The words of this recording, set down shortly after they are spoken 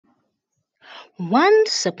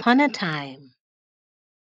Once upon a time,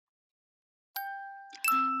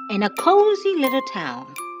 in a cozy little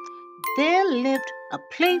town, there lived a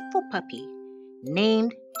playful puppy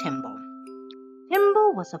named Timble.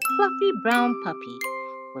 Timble was a fluffy brown puppy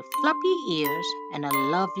with floppy ears and a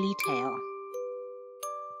lovely tail.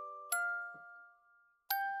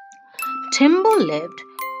 Timble lived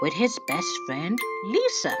with his best friend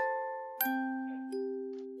Lisa.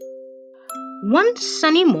 One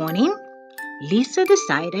sunny morning, Lisa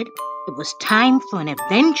decided it was time for an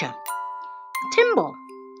adventure. "Timble,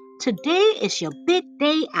 today is your big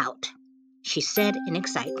day out," she said in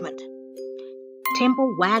excitement.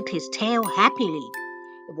 Timble wagged his tail happily.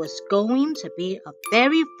 It was going to be a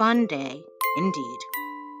very fun day indeed.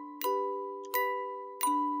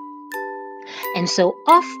 And so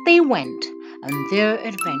off they went on their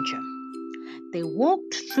adventure. They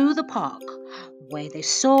walked through the park where they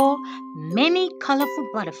saw many colorful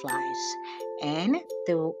butterflies, and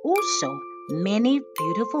there were also many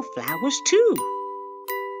beautiful flowers too.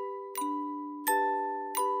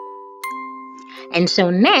 And so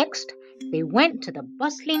next, they went to the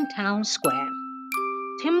bustling town square.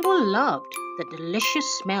 Timble loved the delicious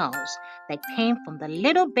smells that came from the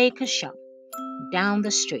little baker's shop down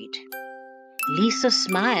the street. Lisa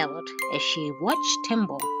smiled as she watched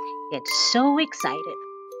Timble get so excited.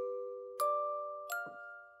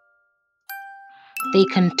 They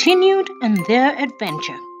continued on their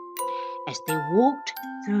adventure as they walked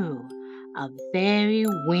through a very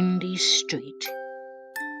windy street.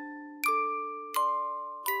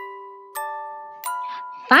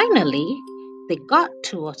 Finally, they got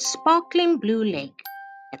to a sparkling blue lake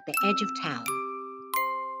at the edge of town.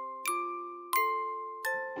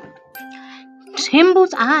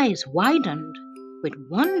 Timble's eyes widened with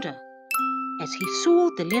wonder as he saw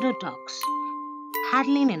the little ducks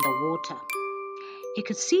paddling in the water. He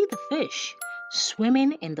could see the fish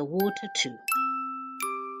swimming in the water too.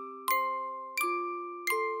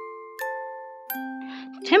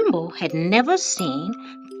 Timble had never seen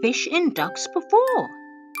fish and ducks before.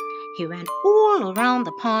 He ran all around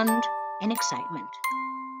the pond in excitement.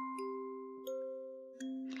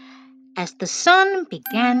 As the sun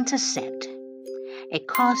began to set, it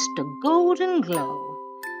cast a golden glow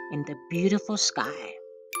in the beautiful sky.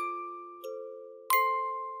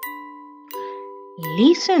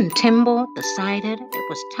 Lisa and Timble decided it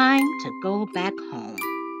was time to go back home.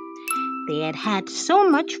 They had had so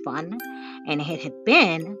much fun, and it had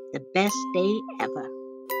been the best day ever.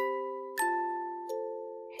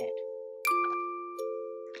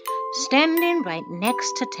 Standing right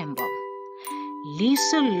next to Timble,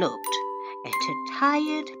 Lisa looked at her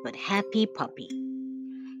tired but happy puppy.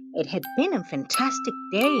 It had been a fantastic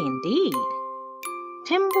day indeed.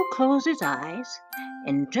 Timble closed his eyes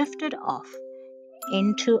and drifted off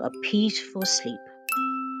into a peaceful sleep,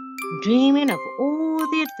 dreaming of all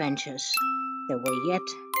the adventures that were yet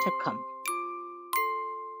to come.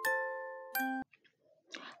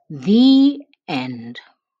 The end.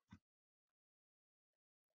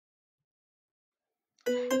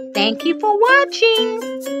 Thank you for watching.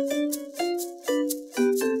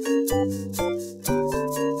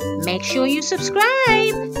 Make sure you subscribe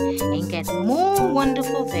and get more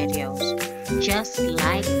wonderful videos just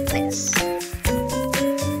like this.